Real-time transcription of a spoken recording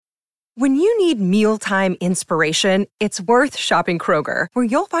When you need mealtime inspiration, it's worth shopping Kroger, where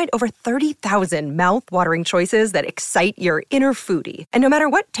you'll find over 30,000 mouth-watering choices that excite your inner foodie. And no matter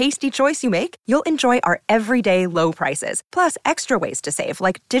what tasty choice you make, you'll enjoy our everyday low prices, plus extra ways to save,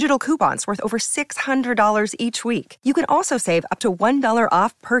 like digital coupons worth over $600 each week. You can also save up to $1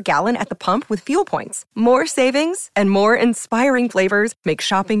 off per gallon at the pump with fuel points. More savings and more inspiring flavors make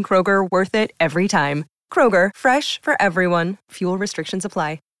shopping Kroger worth it every time. Kroger, fresh for everyone. Fuel restrictions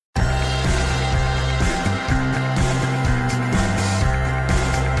apply.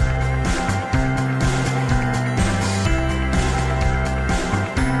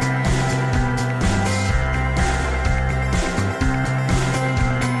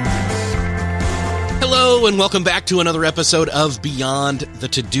 Hello, and welcome back to another episode of Beyond the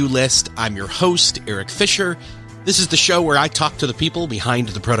To-Do List. I'm your host, Eric Fisher. This is the show where I talk to the people behind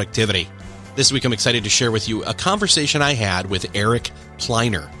the productivity. This week, I'm excited to share with you a conversation I had with Eric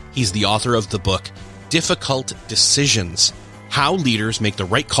Pliner. He's the author of the book, Difficult Decisions: How Leaders Make the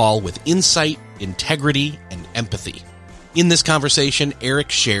Right Call with Insight, Integrity, and Empathy. In this conversation,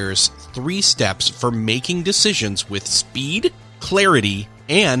 Eric shares 3 steps for making decisions with speed, clarity,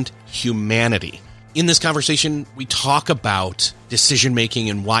 and humanity. In this conversation, we talk about decision-making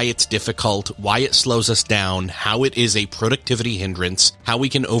and why it's difficult, why it slows us down, how it is a productivity hindrance, how we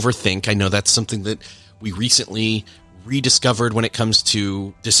can overthink. I know that's something that we recently rediscovered when it comes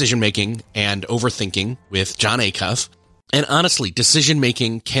to decision-making and overthinking with Jon Acuff. And honestly,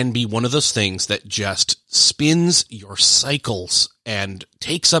 decision-making can be one of those things that just spins your cycles and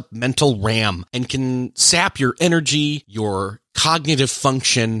takes up mental RAM and can sap your energy, your cognitive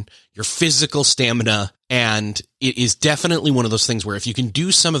function, your physical stamina. And it is definitely one of those things where if you can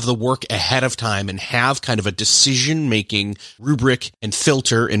do some of the work ahead of time and have kind of a decision-making rubric and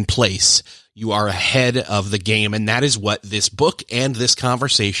filter in place, you are ahead of the game. And that is what this book and this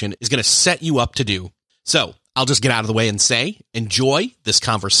conversation is going to set you up to do. So I'll just get out of the way and say, enjoy this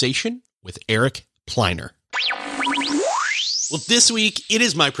conversation with Eric Pliner. Well, this week, it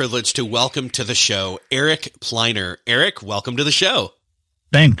is my privilege to welcome to the show Eric Pliner. Eric, welcome to the show.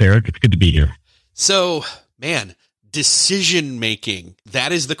 Thanks, Eric. It's good to be here. So, man, decision-making,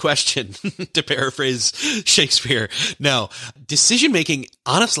 that is the question, to paraphrase Shakespeare. No, decision-making,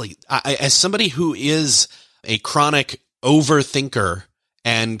 honestly, as somebody who is a chronic overthinker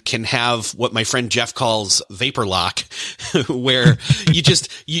and can have what my friend Jeff calls vapor lock, where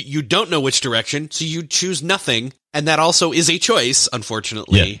you don't know which direction, so you choose nothing. And that also is a choice,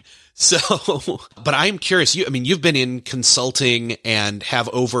 unfortunately. Yeah. So, but I am curious, you've been in consulting and have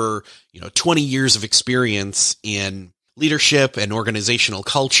over, 20 years of experience in leadership and organizational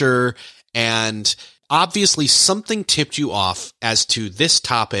culture. And obviously something tipped you off as to this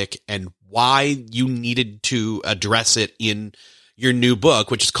topic and why you needed to address it in your new book,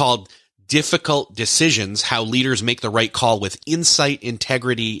 which is called Difficult Decisions: How Leaders Make the Right Call with Insight,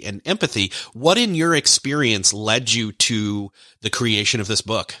 Integrity, and Empathy. What in your experience led you to the creation of this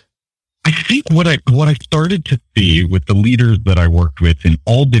book? I think what I started to see with the leaders that I worked with in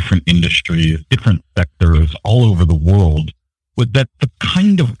all different industries, different sectors all over the world, was that the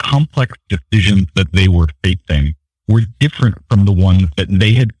kind of complex decisions that they were facing were different from the ones that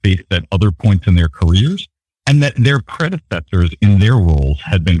they had faced at other points in their careers, and that their predecessors in their roles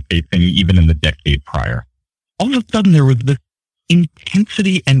had been facing even in the decade prior. All of a sudden, there was this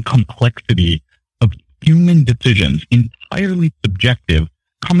intensity and complexity of human decisions, entirely subjective,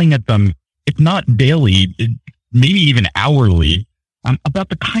 coming at them, if not daily, maybe even hourly, about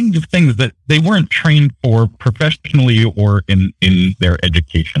the kinds of things that they weren't trained for professionally or in their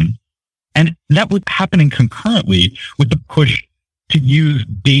education. And that was happening concurrently with the push to use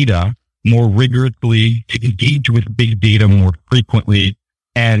data more rigorously, to engage with big data more frequently,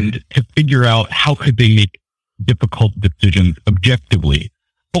 and to figure out how could they make difficult decisions objectively.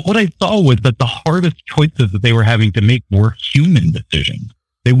 But what I saw was that the hardest choices that they were having to make were human decisions.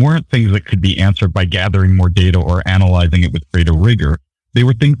 They weren't things that could be answered by gathering more data or analyzing it with greater rigor. They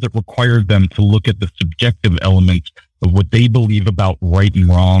were things that required them to look at the subjective elements of what they believe about right and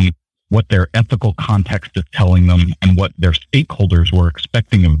wrong, what their ethical context is telling them, and what their stakeholders were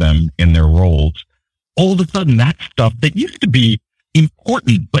expecting of them in their roles. All of a sudden, that stuff that used to be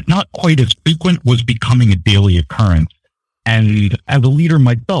important but not quite as frequent was becoming a daily occurrence. And as a leader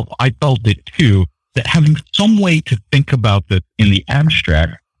myself, I felt it too, that having some way to think about this in the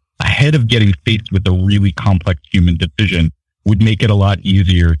abstract ahead of getting faced with a really complex human decision would make it a lot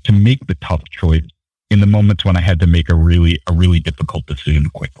easier to make the tough choice in the moments when I had to make a really difficult decision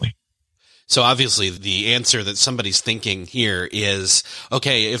quickly. So obviously the answer that somebody's thinking here is,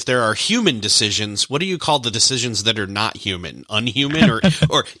 okay, if there are human decisions, what do you call the decisions that are not human? Unhuman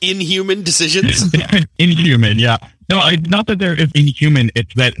or inhuman decisions? Inhuman, yeah. No, not that they're inhuman.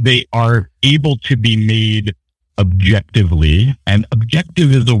 It's that they are able to be made objectively. And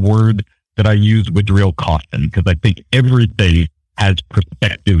objective is a word that I use with real caution because I think everything has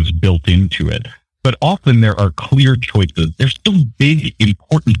perspectives built into it. But often there are clear choices. They're still big,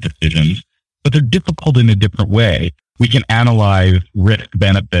 important decisions, but they're difficult in a different way. We can analyze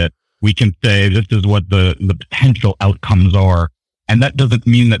risk-benefit. We can say this is what the potential outcomes are. And that doesn't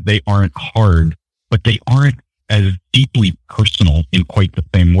mean that they aren't hard, but they aren't as deeply personal in quite the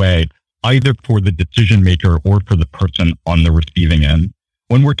same way, either for the decision maker or for the person on the receiving end.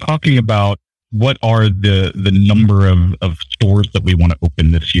 When we're talking about what are the number of stores that we want to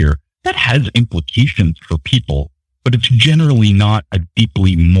open this year, that has implications for people, but it's generally not a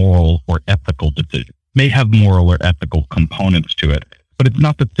deeply moral or ethical decision. It may have moral or ethical components to it, but it's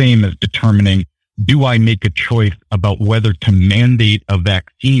not the same as determining, do I make a choice about whether to mandate a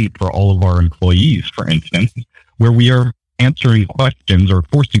vaccine for all of our employees, for instance, where we are answering questions or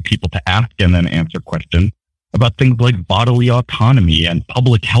forcing people to ask and then answer questions about things like bodily autonomy and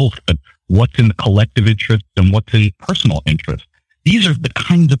public health and what's in the collective interest and what's in personal interest. These are the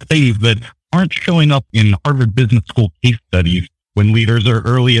kinds of things that aren't showing up in Harvard Business School case studies when leaders are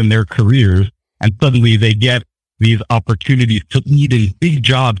early in their careers and suddenly they get these opportunities to lead in big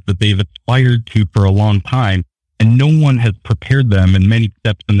jobs that they've aspired to for a long time. And no one has prepared them, and many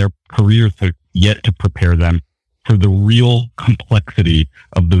steps in their careers have yet to prepare them for the real complexity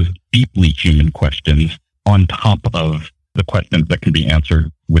of those deeply human questions on top of the questions that can be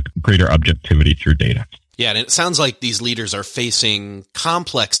answered with greater objectivity through data. Yeah, and it sounds like these leaders are facing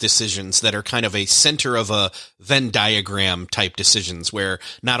complex decisions that are kind of a center of a Venn diagram type decisions where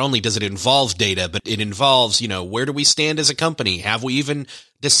not only does it involve data, but it involves, where do we stand as a company? Have we even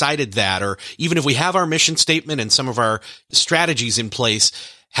decided that? Or even if we have our mission statement and some of our strategies in place,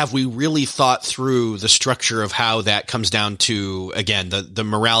 have we really thought through the structure of how that comes down to, again, the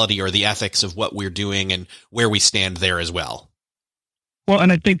morality or the ethics of what we're doing and where we stand there as well? Well,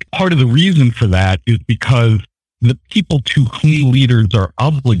 and I think part of the reason for that is because the people to whom leaders are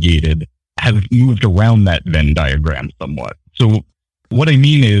obligated have moved around that Venn diagram somewhat. So what I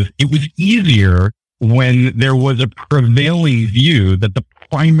mean is it was easier when there was a prevailing view that the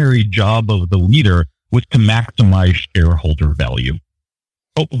primary job of the leader was to maximize shareholder value.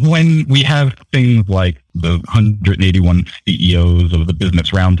 But when we have things like the 181 CEOs of the Business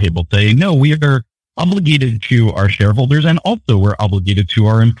Roundtable saying, no, we are obligated to our shareholders, and also we're obligated to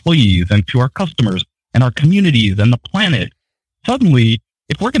our employees and to our customers and our communities and the planet. Suddenly,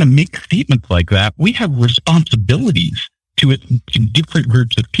 if we're going to make statements like that, we have responsibilities to different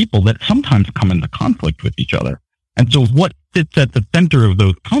groups of people that sometimes come into conflict with each other. And so what sits at the center of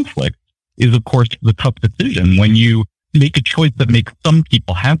those conflicts is, of course, the tough decision. When you make a choice that makes some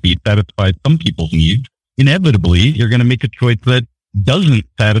people happy, satisfies some people's needs, inevitably, you're going to make a choice that doesn't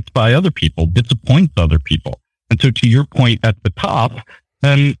satisfy other people, disappoints other people. And so to your point at the top,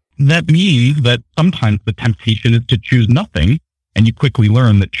 then that means that sometimes the temptation is to choose nothing. And you quickly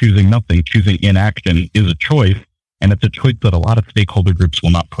learn that choosing nothing, choosing inaction is a choice. And it's a choice that a lot of stakeholder groups will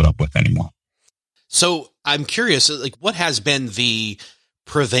not put up with anymore. So I'm curious, what has been the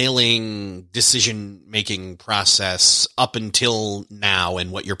prevailing decision-making process up until now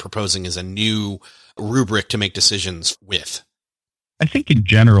and what you're proposing is a new rubric to make decisions with? I think in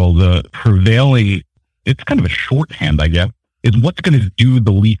general, the prevailing, it's kind of a shorthand, I guess, is what's going to do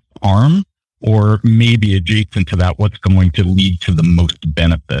the least harm, or maybe adjacent to that, what's going to lead to the most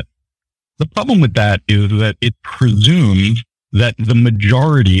benefit. The problem with that is that it presumes that the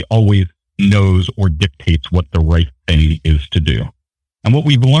majority always knows or dictates what the right thing is to do. And what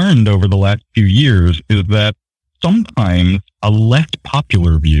we've learned over the last few years is that sometimes a less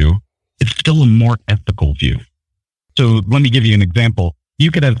popular view is still a more ethical view. So let me give you an example. You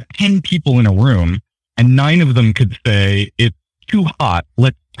could have 10 people in a room and 9 of them could say, it's too hot,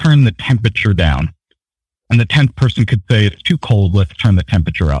 let's turn the temperature down. And the 10th person could say, it's too cold, let's turn the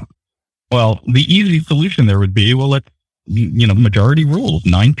temperature up. Well, the easy solution there would be, well, let's, majority rules.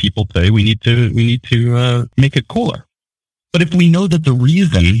 9 people say we need to make it cooler. But if we know that the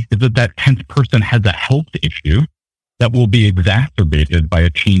reason is that 10th person has a health issue that will be exacerbated by a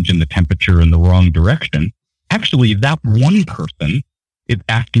change in the temperature in the wrong direction, actually, that one person is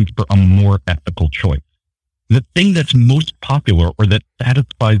asking for a more ethical choice. The thing that's most popular or that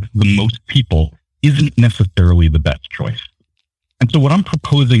satisfies the most people isn't necessarily the best choice. And so what I'm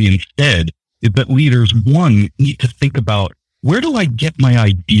proposing instead is that leaders, one, need to think about where do I get my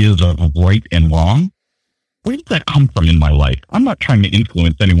ideas of right and wrong? Where does that come from in my life? I'm not trying to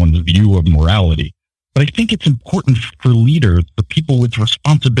influence anyone's view of morality, but I think it's important for leaders, for people with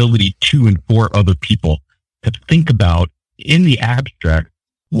responsibility to and for other people, to think about, in the abstract,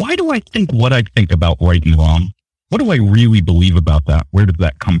 why do I think what I think about right and wrong? What do I really believe about that? Where does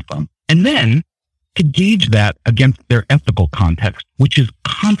that come from? And then to gauge that against their ethical context, which is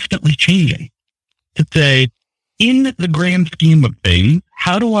constantly changing. To say, in the grand scheme of things,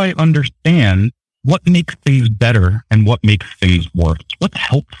 how do I understand what makes things better and what makes things worse? What's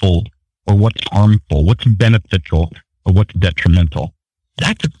helpful or what's harmful? What's beneficial or what's detrimental?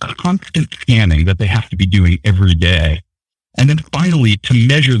 That's a constant scanning that they have to be doing every day. And then finally, to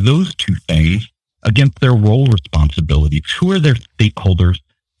measure those two things against their role responsibilities. Who are their stakeholders?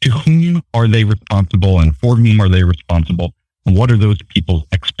 To whom are they responsible and for whom are they responsible? And what are those people's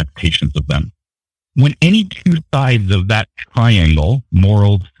expectations of them? When any two sides of that triangle,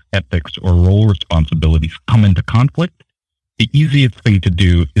 morals, ethics, or role responsibilities, come into conflict, the easiest thing to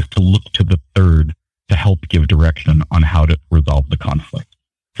do is to look to the third to help give direction on how to resolve the conflict.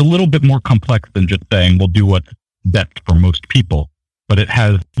 It's a little bit more complex than just saying we'll do what's best for most people, but it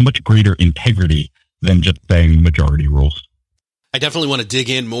has much greater integrity than just saying majority rules. I definitely want to dig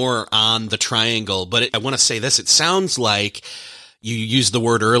in more on the triangle, but I want to say this. It sounds like you used the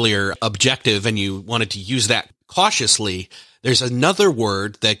word earlier, objective, and you wanted to use that cautiously. There's another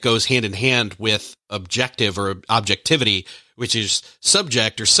word that goes hand in hand with objective or objectivity, which is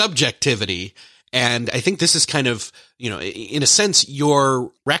subject or subjectivity. And I think this is kind of, in a sense,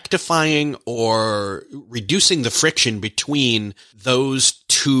 you're rectifying or reducing the friction between those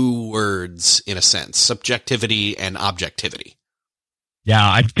two words, in a sense, subjectivity and objectivity.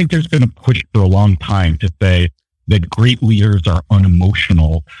 Yeah, I think there's been a push for a long time to say that great leaders are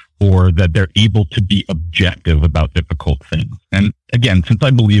unemotional or that they're able to be objective about difficult things. And again, since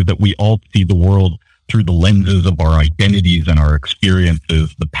I believe that we all see the world through the lenses of our identities and our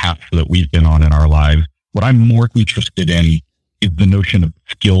experiences, the paths that we've been on in our lives, what I'm more interested in is the notion of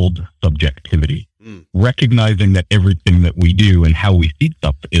skilled subjectivity. Recognizing that everything that we do and how we see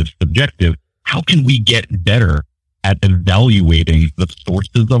stuff is subjective, how can we get better at evaluating the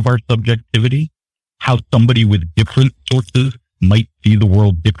sources of our subjectivity, how somebody with different sources might see the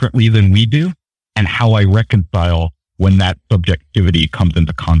world differently than we do, and how I reconcile when that subjectivity comes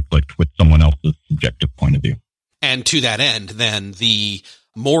into conflict with someone else's subjective point of view. And to that end, then, the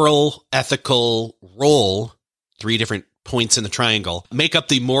moral, ethical, role, 3 different points in the triangle, make up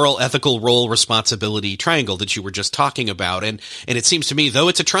the moral, ethical, role, responsibility triangle that you were just talking about. And it seems to me, though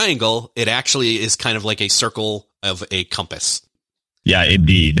it's a triangle, it actually is kind of like a circle of a compass. Yeah,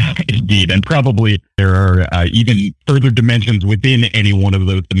 indeed. Indeed. And probably there are even further dimensions within any one of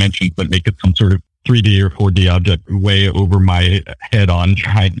those dimensions that make it some sort of 3D or 4D object way over my head on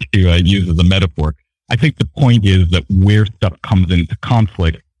trying to use as a metaphor. I think the point is that where stuff comes into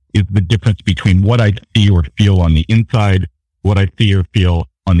conflict is the difference between what I see or feel on the inside, what I see or feel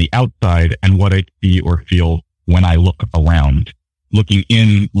on the outside, and what I see or feel when I look around. Looking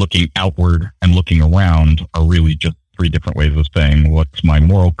in, looking outward, and looking around are really just 3 different ways of saying what's my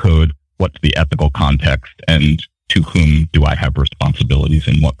moral code, what's the ethical context, and to whom do I have responsibilities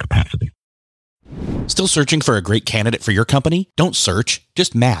in what capacity. Still searching for a great candidate for your company? Don't search,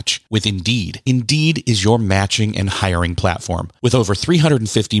 just match with Indeed. Indeed is your matching and hiring platform with over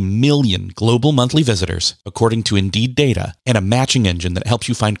 350 million global monthly visitors, according to Indeed data, and a matching engine that helps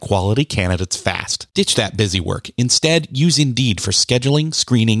you find quality candidates fast. Ditch that busy work. Instead, use Indeed for scheduling,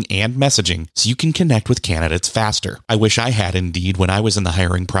 screening, and messaging so you can connect with candidates faster. I wish I had Indeed when I was in the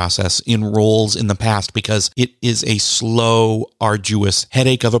hiring process in roles in the past because it is a slow, arduous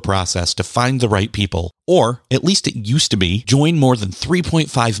headache of a process to find the right people, or at least it used to be. Join more than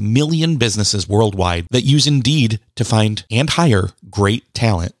 3.5 million businesses worldwide that use Indeed to find and hire great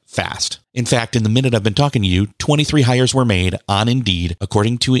talent fast. In fact, in the minute I've been talking to you, 23 hires were made on Indeed,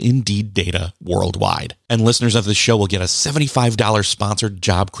 according to Indeed data worldwide. And listeners of this show will get a $75 sponsored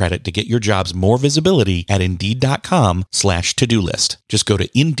job credit to get your jobs more visibility at Indeed.com/to-do list. Just go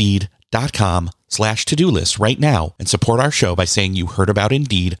to Indeed.com/to-do list right now and support our show by saying you heard about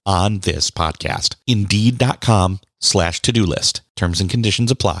Indeed on this podcast. Indeed.com/to-do list. Terms and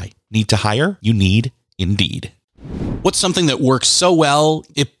conditions apply. Need to hire? You need Indeed. What's something that works so well,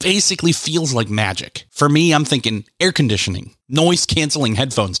 it basically feels like magic? For me, I'm thinking air conditioning, noise canceling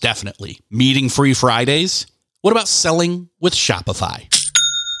headphones, definitely. Meeting free Fridays? What about selling with Shopify?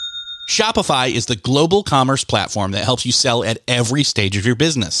 Shopify is the global commerce platform that helps you sell at every stage of your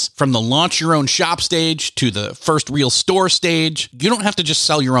business. From the launch your own shop stage to the first real store stage, you don't have to just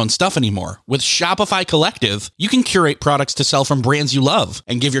sell your own stuff anymore. With Shopify Collective, you can curate products to sell from brands you love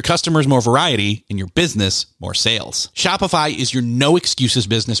and give your customers more variety and your business more sales. Shopify is your no excuses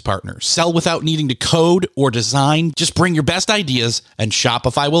business partner. Sell without needing to code or design. Just bring your best ideas and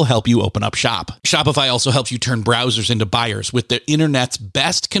Shopify will help you open up shop. Shopify also helps you turn browsers into buyers with the internet's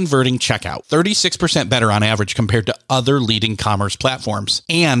best converting checkout, 36% better on average compared to other leading commerce platforms.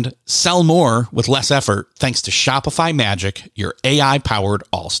 And sell more with less effort thanks to Shopify Magic, your AI-powered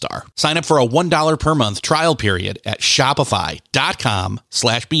all-star. Sign up for a $1 per month trial period at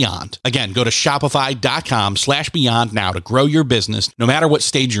shopify.com/beyond. Again, go to shopify.com/beyond now to grow your business no matter what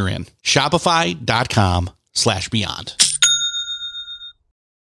stage you're in. Shopify.com/beyond.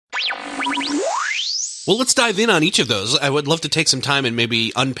 Well, let's dive in on each of those. I would love to take some time and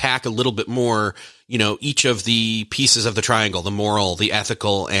maybe unpack a little bit more, each of the pieces of the triangle, the moral, the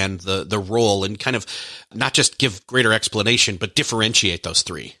ethical, and the role, and kind of not just give greater explanation, but differentiate those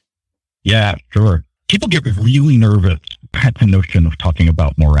three. Yeah, sure. People get really nervous at the notion of talking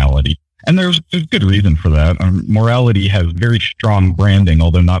about morality. And there's good reason for that. Morality has very strong branding,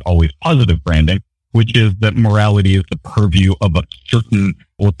 although not always positive branding, which is that morality is the purview of a certain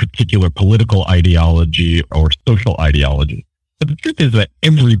or particular political ideology or social ideology. But the truth is that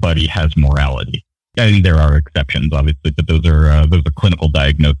everybody has morality. And there are exceptions, obviously, but those are clinical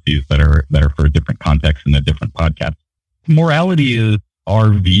diagnoses that are for a different context in a different podcast. Morality is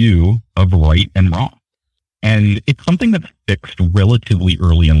our view of right and wrong. And it's something that's fixed relatively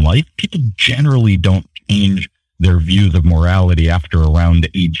early in life. People generally don't change their views of morality after around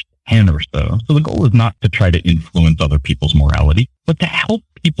age 10 or so. So the goal is not to try to influence other people's morality, but to help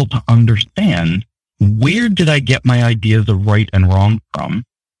people to understand, where did I get my ideas of right and wrong from?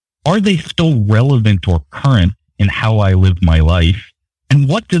 Are they still relevant or current in how I live my life? And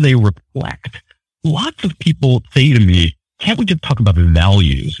what do they reflect? Lots of people say to me, can't we just talk about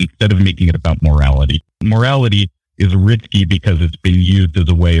values instead of making it about morality? Morality is risky because it's been used as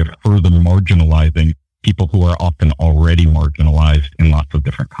a way of further marginalizing people who are often already marginalized in lots of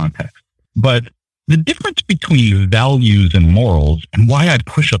different contexts. But the difference between values and morals, and why I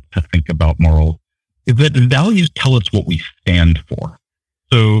push up to think about morals, is that values tell us what we stand for.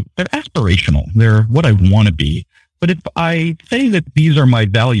 So they're aspirational. They're what I want to be. But if I say that these are my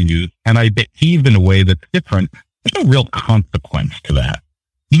values and I behave in a way that's different, there's no real consequence to that.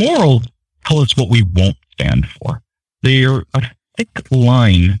 Morals tell us what we won't stand for. They're a thick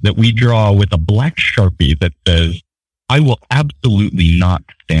line that we draw with a black Sharpie that says, I will absolutely not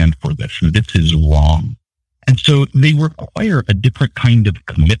stand for this. This is wrong. And so they require a different kind of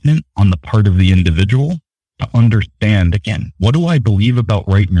commitment on the part of the individual to understand, again, what do I believe about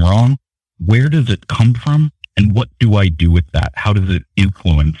right and wrong? Where does it come from? And what do I do with that? How does it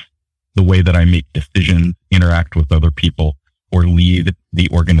influence the way that I make decisions, interact with other people, or lead the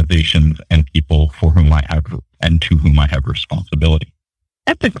organizations and people for whom I have and to whom I have responsibility?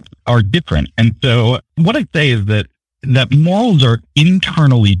 Ethics are different. And so what I say is that morals are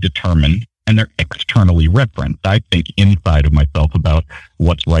internally determined and they're externally referenced. I think inside of myself about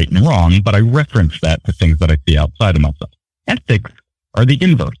what's right and wrong, but I reference that to things that I see outside of myself. Ethics are the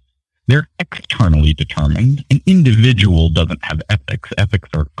inverse. They're externally determined. An individual doesn't have ethics. Ethics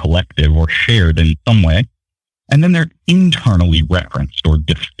are collective or shared in some way. And then they're internally referenced or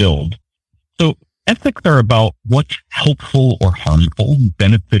distilled. So ethics are about what's helpful or harmful,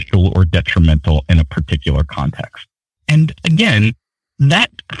 beneficial or detrimental in a particular context. And again, that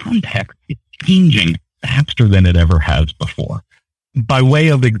context is changing faster than it ever has before. By way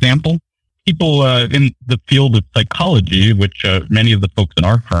of example, people in the field of psychology, which many of the folks in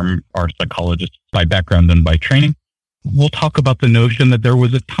our firm are psychologists by background and by training, we'll talk about the notion that there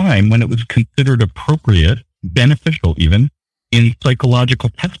was a time when it was considered appropriate, beneficial even, in psychological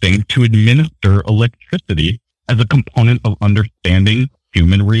testing to administer electricity as a component of understanding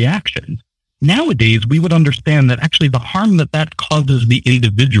human reactions. Nowadays, we would understand that actually the harm that causes the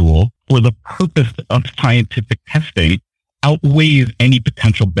individual for the purpose of scientific testing outweighs any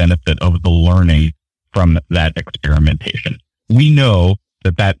potential benefit of the learning from that experimentation. We know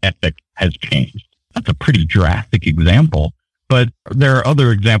that ethic has changed. That's a pretty drastic example, but there are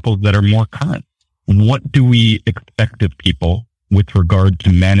other examples that are more current. What do we expect of people with regard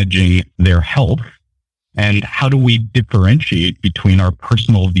to managing their health? And how do we differentiate between our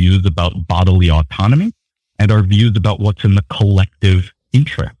personal views about bodily autonomy and our views about what's in the collective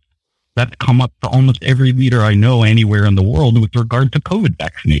interest? That's come up for almost every leader I know anywhere in the world with regard to COVID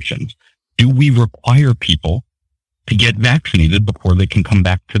vaccinations. Do we require people to get vaccinated before they can come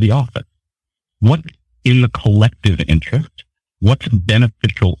back to the office? What's in the collective interest? What's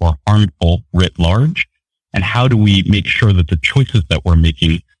beneficial or harmful writ large? And how do we make sure that the choices that we're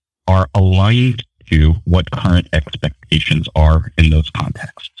making are aligned to what current expectations are in those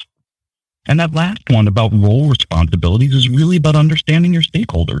contexts? And that last one about role responsibilities is really about understanding your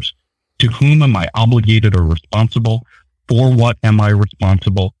stakeholders. To whom am I obligated or responsible? For what am I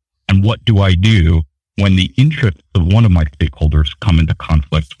responsible? And what do I do when the interests of one of my stakeholders come into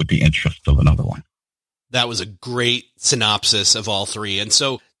conflict with the interests of another one? That was a great synopsis of all three. And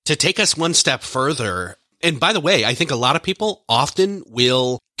so to take us one step further, and by the way, I think a lot of people often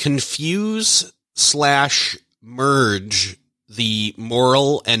will confuse / merge the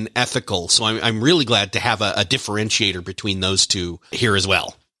moral and ethical. So I'm really glad to have a differentiator between those two here as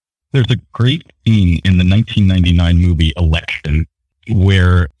well. There's a great scene in the 1999 movie Election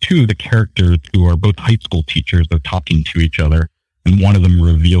where two of the characters who are both high school teachers are talking to each other, and one of them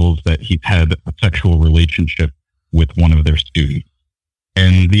reveals that he's had a sexual relationship with one of their students.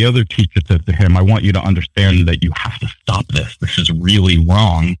 And the other teacher says to him, I want you to understand that you have to stop this. This is really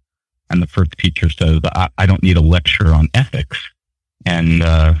wrong. And the first teacher says, I don't need a lecture on ethics. And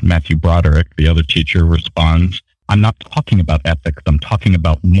Matthew Broderick, the other teacher, responds, I'm not talking about ethics. I'm talking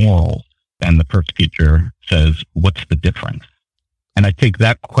about morals. And the first teacher says, what's the difference? And I think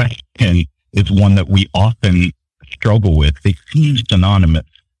that question is one that we often struggle with. They seem synonymous.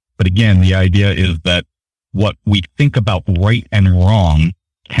 But again, the idea is that what we think about right and wrong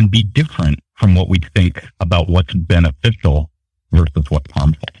can be different from what we think about what's beneficial versus what's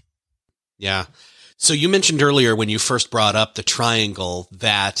harmful. Yeah. So you mentioned earlier when you first brought up the triangle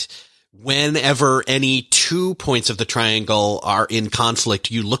that whenever any 2 points of the triangle are in conflict,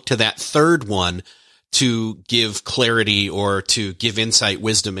 you look to that third one to give clarity or to give insight,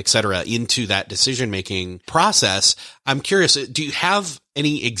 wisdom, etc., into that decision-making process. I'm curious, do you have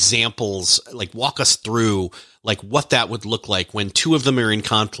any examples, like walk us through like what that would look like when 2 of them are in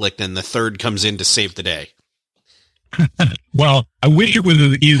conflict and the third comes in to save the day? Well, I wish it was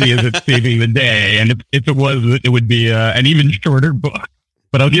as easy as it's saving the day. And if it was, it would be an even shorter book.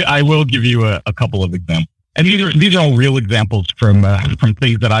 But I will give you a couple of examples. And these are all real examples from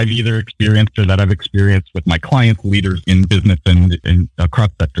things that I've either experienced or that I've experienced with my clients, leaders in business and across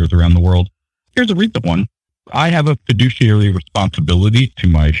sectors around the world. Here's a recent one. I have a fiduciary responsibility to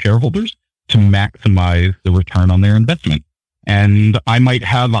my shareholders to maximize the return on their investment. And I might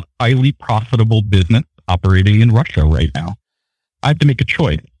have a highly profitable business operating in Russia right now. I have to make a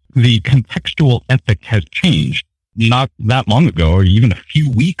choice. The contextual ethic has changed. Not that long ago, or even a few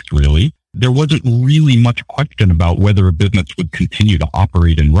weeks really, there wasn't really much question about whether a business would continue to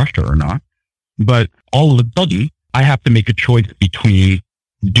operate in Russia or not. But all of a sudden, I have to make a choice between,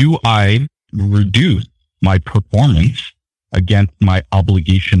 do I reduce my performance against my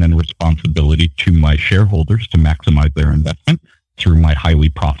obligation and responsibility to my shareholders to maximize their investment through my highly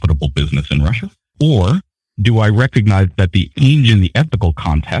profitable business in Russia? Or do I recognize that the change in the ethical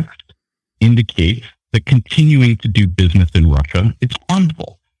context indicates that continuing to do business in Russia is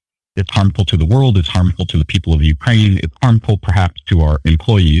harmful? It's harmful to the world. It's harmful to the people of Ukraine. It's harmful perhaps to our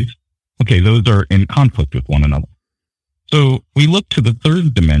employees. Okay, those are in conflict with one another. So we look to the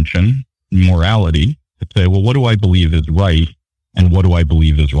third dimension, morality, to say, well, what do I believe is right and what do I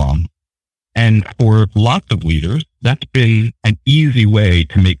believe is wrong? And for lots of leaders, that's been an easy way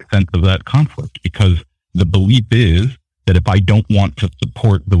to make sense of that conflict, because the belief is that if I don't want to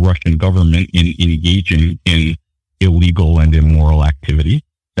support the Russian government in engaging in illegal and immoral activity,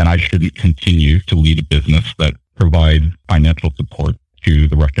 then I shouldn't continue to lead a business that provides financial support to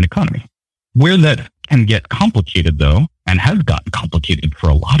the Russian economy. Where that can get complicated, though, and has gotten complicated for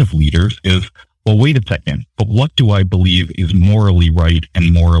a lot of leaders, is, well, wait a second, but what do I believe is morally right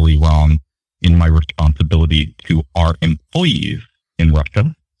and morally wrong in my responsibility to our employees in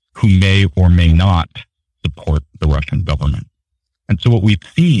Russia who may or may not support the Russian government? And so what we've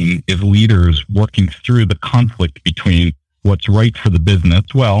seen is leaders working through the conflict between what's right for the business.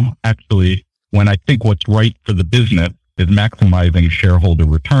 Well, actually, when I think what's right for the business is maximizing shareholder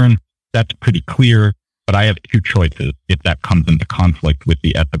return, that's pretty clear, but I have 2 choices if that comes into conflict with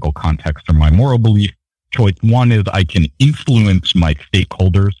the ethical context or my moral belief. Choice 1 is I can influence my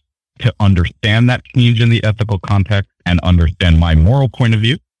stakeholders to understand that change in the ethical context and understand my moral point of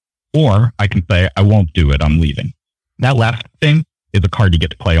view, or I can say, I won't do it, I'm leaving. That last thing is a card you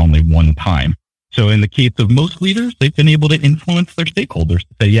get to play only one time. So in the case of most leaders, they've been able to influence their stakeholders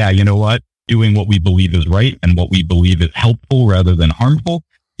to say, yeah, you know what? Doing what we believe is right and what we believe is helpful rather than harmful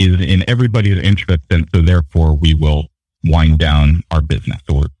is in everybody's interest. And so therefore we will wind down our business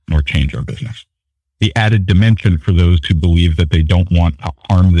or change our business. the added dimension for those who believe that they don't want to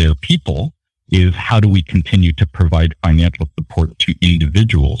harm their people is how do we continue to provide financial support to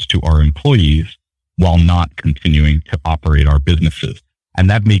individuals, to our employees, while not continuing to operate our businesses. And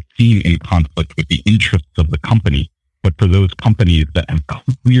that may seem in conflict with the interests of the company. But for those companies that have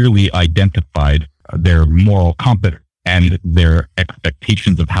clearly identified their moral compass and their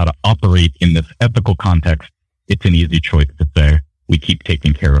expectations of how to operate in this ethical context, it's an easy choice to say, we keep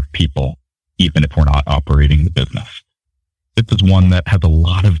taking care of people, even if we're not operating the business. This is one that has a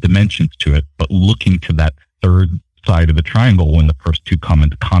lot of dimensions to it, but looking to that third side of the triangle when the first two come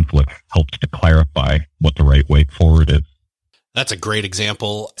into conflict helps to clarify what the right way forward is. That's a great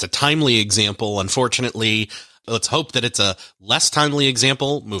example. It's a timely example. Unfortunately, let's hope that it's a less timely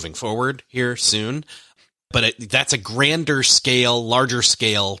example moving forward here soon. But that's a grander scale, larger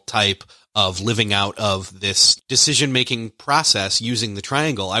scale type of living out of this decision-making process using the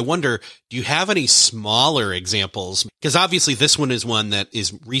triangle. I wonder, do you have any smaller examples? Because obviously this one is one that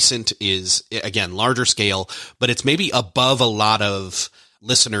is recent, is, again, larger scale, but it's maybe above a lot of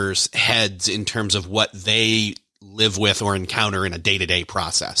listeners' heads in terms of what they live with or encounter in a day-to-day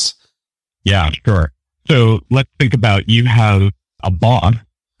process. Yeah, sure. So let's think about, you have a boss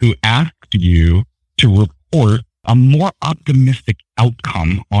who asked you to report a more optimistic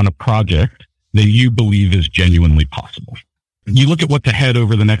outcome on a project than you believe is genuinely possible. You look at what's ahead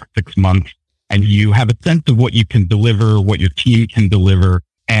over the next 6 months and you have a sense of what you can deliver, what your team can deliver,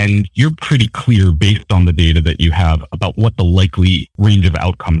 and you're pretty clear based on the data that you have about what the likely range of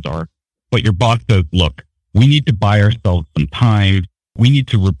outcomes are. But your boss says, look, we need to buy ourselves some time. We need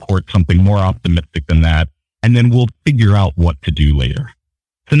to report something more optimistic than that, and then we'll figure out what to do later.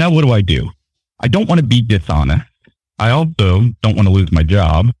 So now what do? I don't want to be dishonest. I also don't want to lose my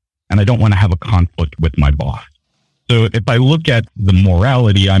job, and I don't want to have a conflict with my boss. So if I look at the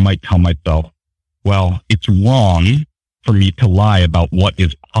morality, I might tell myself, well, it's wrong for me to lie about what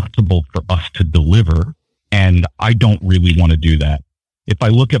is possible for us to deliver, and I don't really want to do that. If I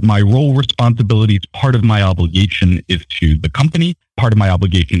look at my role responsibilities, part of my obligation is to the company, part of my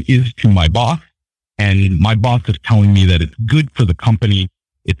obligation is to my boss, and my boss is telling me that it's good for the company,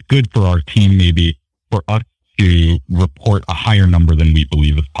 it's good for our team maybe, for us to report a higher number than we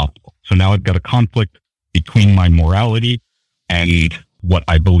believe is possible. So now I've got a conflict between my morality and what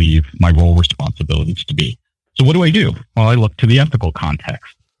I believe my role responsibilities to be. So what do? Well, I look to the ethical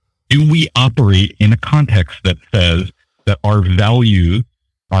context. Do we operate in a context that says that our values,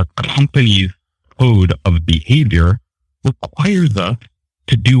 our company's code of behavior requires us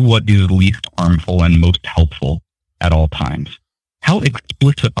to do what is least harmful and most helpful at all times? How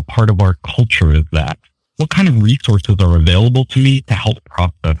explicit a part of our culture is that? What kind of resources are available to me to help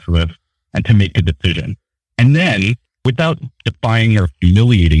process this and to make a decision? And then, without defying or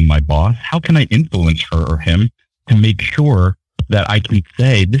humiliating my boss, how can I influence her or him to make sure that I can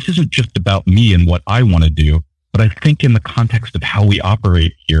say, this isn't just about me and what I want to do, but I think in the context of how we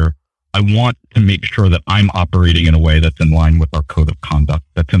operate here, I want to make sure that I'm operating in a way that's in line with our code of conduct,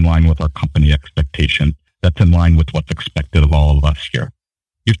 that's in line with our company expectations, that's in line with what's expected of all of us here.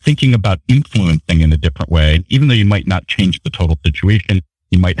 You're thinking about influencing in a different way. Even though you might not change the total situation,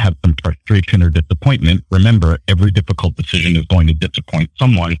 you might have some frustration or disappointment. Remember, every difficult decision is going to disappoint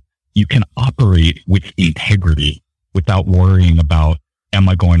someone. You can operate with integrity without worrying about, am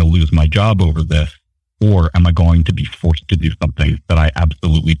I going to lose my job over this? Or am I going to be forced to do something that I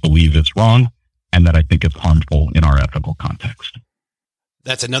absolutely believe is wrong and that I think is harmful in our ethical context?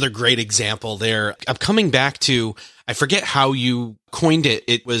 That's another great example there. I'm coming back to, I forget how you coined it.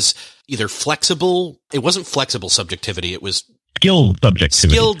 It was either flexible. It wasn't flexible subjectivity. It was skilled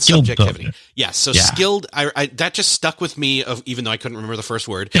subjectivity. Skilled subjectivity. Yes. So skilled, that just stuck with me, even though I couldn't remember the first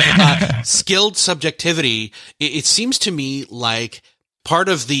word. Skilled subjectivity. It seems to me like part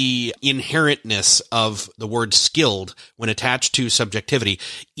of the inherentness of the word skilled when attached to subjectivity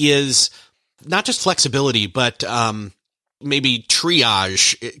is not just flexibility, but maybe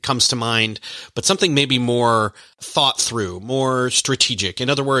triage comes to mind, but something maybe more thought through, more strategic. In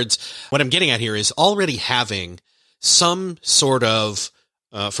other words, what I'm getting at here is already having some sort of,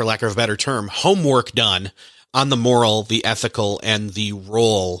 for lack of a better term, homework done on the moral, the ethical, and the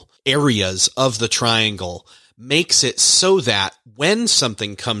role areas of the triangle makes it so that when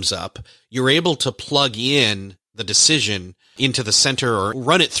something comes up, you're able to plug in the decision into the center or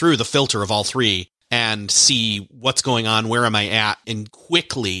run it through the filter of all three and see what's going on, where am I at, and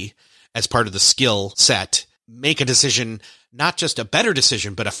quickly, as part of the skill set, make a decision, not just a better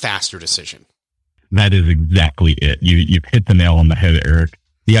decision, but a faster decision. That is exactly it. You've hit the nail on the head, Eric.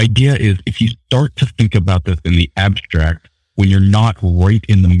 The idea is if you start to think about this in the abstract, when you're not right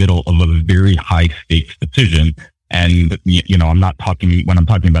in the middle of a very high stakes decision. And, when I'm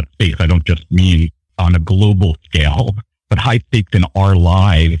talking about space, I don't just mean on a global scale, but high stakes in our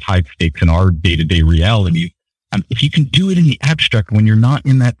lives, high stakes in our day-to-day realities. If you can do it in the abstract when you're not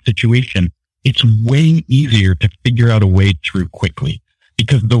in that situation, it's way easier to figure out a way through quickly.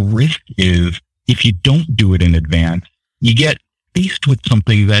 Because the risk is, if you don't do it in advance, you get faced with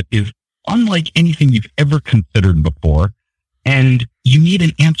something that is unlike anything you've ever considered before, and you need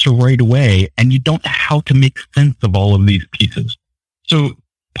an answer right away, and you don't know how to make sense of all of these pieces. So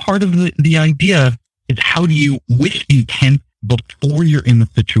part of the idea is, how do you, with intent, before you're in the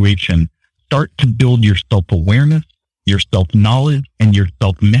situation, start to build your self-awareness, your self-knowledge, and your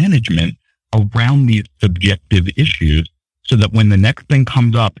self-management around these subjective issues, so that when the next thing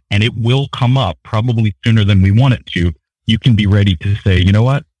comes up, and it will come up probably sooner than we want it to, you can be ready to say, you know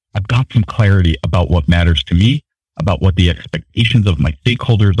what? I've got some clarity about what matters to me, about what the expectations of my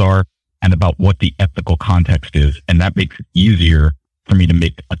stakeholders are, and about what the ethical context is. And that makes it easier for me to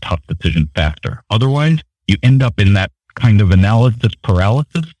make a tough decision faster. Otherwise, you end up in that kind of analysis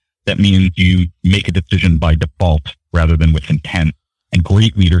paralysis. That means you make a decision by default rather than with intent. And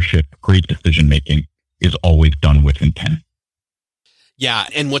great leadership, great decision making is always done with intent. Yeah.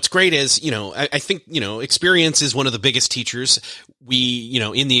 And what's great is, I think, experience is one of the biggest teachers. We,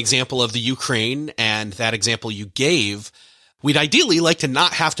 in the example of the Ukraine and that example you gave, we'd ideally like to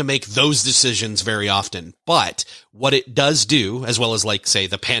not have to make those decisions very often. But what it does do, as well as say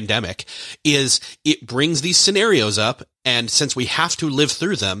the pandemic, is it brings these scenarios up. And since we have to live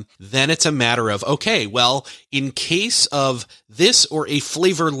through them, then it's a matter of, okay, well, in case of this or a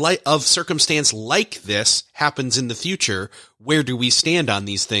flavor of circumstance like this happens in the future, where do we stand on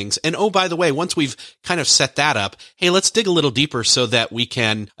these things? And oh, by the way, once we've kind of set that up, hey, let's dig a little deeper so that we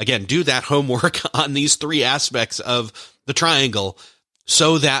can, again, do that homework on these three aspects of the triangle,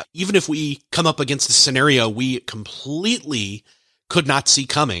 so that even if we come up against a scenario we completely could not see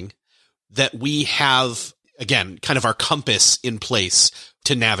coming, that we have, again, kind of our compass in place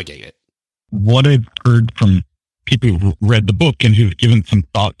to navigate it. What I've heard from people who've read the book and who've given some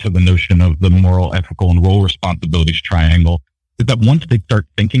thought to the notion of the moral, ethical, and role responsibilities triangle is that once they start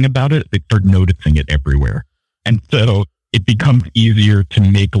thinking about it, they start noticing it everywhere. And so it becomes easier to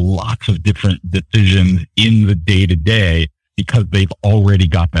make lots of different decisions in the day-to-day because they've already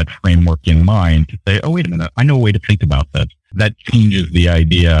got that framework in mind to say, oh, wait a minute, I know a way to think about that. That changes the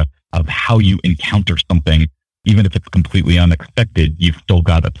idea of how you encounter something. Even if it's completely unexpected, you've still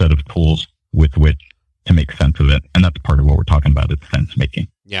got a set of tools with which to make sense of it. And that's part of what we're talking about, is sense making.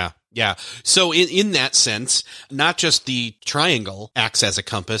 Yeah. Yeah. So in that sense, not just the triangle acts as a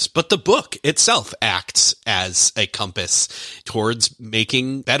compass, but the book itself acts as a compass towards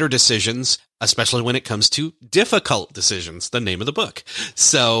making better decisions, especially when it comes to difficult decisions, the name of the book.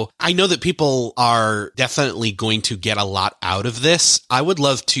 So I know that people are definitely going to get a lot out of this. I would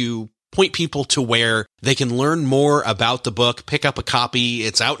love to point people to where they can learn more about the book, pick up a copy.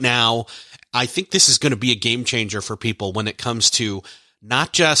 It's out now. I think this is going to be a game changer for people when it comes to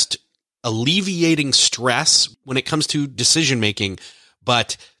not just alleviating stress when it comes to decision making,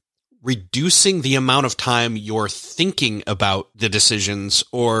 but reducing the amount of time you're thinking about the decisions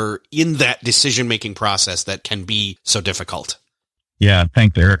or in that decision making process that can be so difficult. Yeah,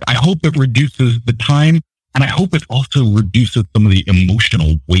 thanks, Eric. I hope it reduces the time, and I hope it also reduces some of the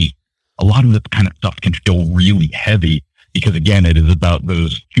emotional weight. A lot of this kind of stuff can feel really heavy because, again, it is about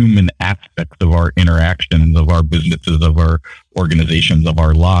those human aspects of our interactions, of our businesses, of our organizations, of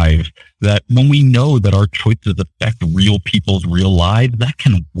our lives, that when we know that our choices affect real people's real lives, that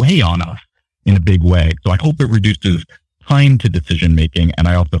can weigh on us in a big way. So I hope it reduces time to decision making, and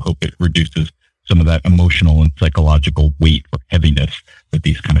I also hope it reduces some of that emotional and psychological weight or heaviness that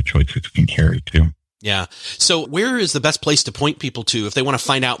these kind of choices can carry too. Yeah. So where is the best place to point people to if they want to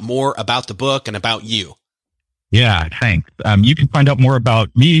find out more about the book and about you? Yeah, thanks. You can find out more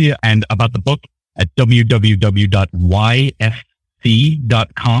about me and about the book at www.ysc.com.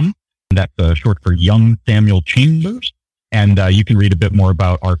 That's short for Young Samuel Chambers. And you can read a bit more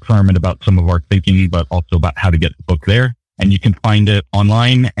about our firm and about some of our thinking, but also about how to get the book there. And you can find it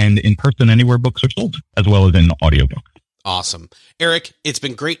online and in person anywhere books are sold, as well as in audiobook. Awesome. Eric, it's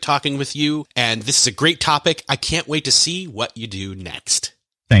been great talking with you, and this is a great topic. I can't wait to see what you do next.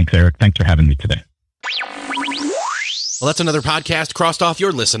 Thanks, Eric. Thanks for having me today. Well, that's another podcast crossed off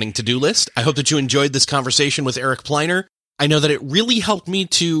your listening to-do list. I hope that you enjoyed this conversation with Eric Pleiner. I know that it really helped me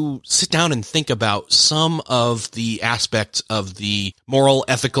to sit down and think about some of the aspects of the moral,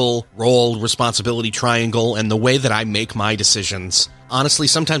 ethical, role, responsibility triangle and the way that I make my decisions Honestly,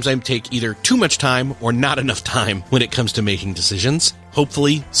 sometimes I take either too much time or not enough time when it comes to making decisions.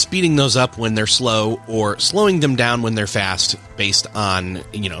 Hopefully, speeding those up when they're slow or slowing them down when they're fast based on,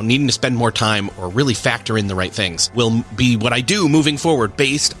 needing to spend more time or really factor in the right things will be what I do moving forward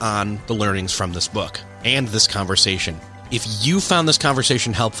based on the learnings from this book and this conversation. If you found this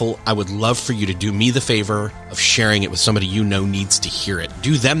conversation helpful, I would love for you to do me the favor of sharing it with somebody you know needs to hear it.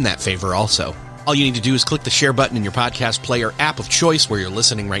 Do them that favor also. All you need to do is click the share button in your podcast player app of choice where you're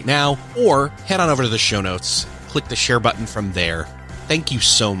listening right now, or head on over to the show notes, click the share button from there. Thank you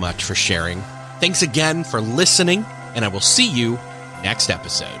so much for sharing. Thanks again for listening, and I will see you next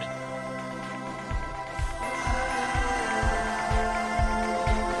episode.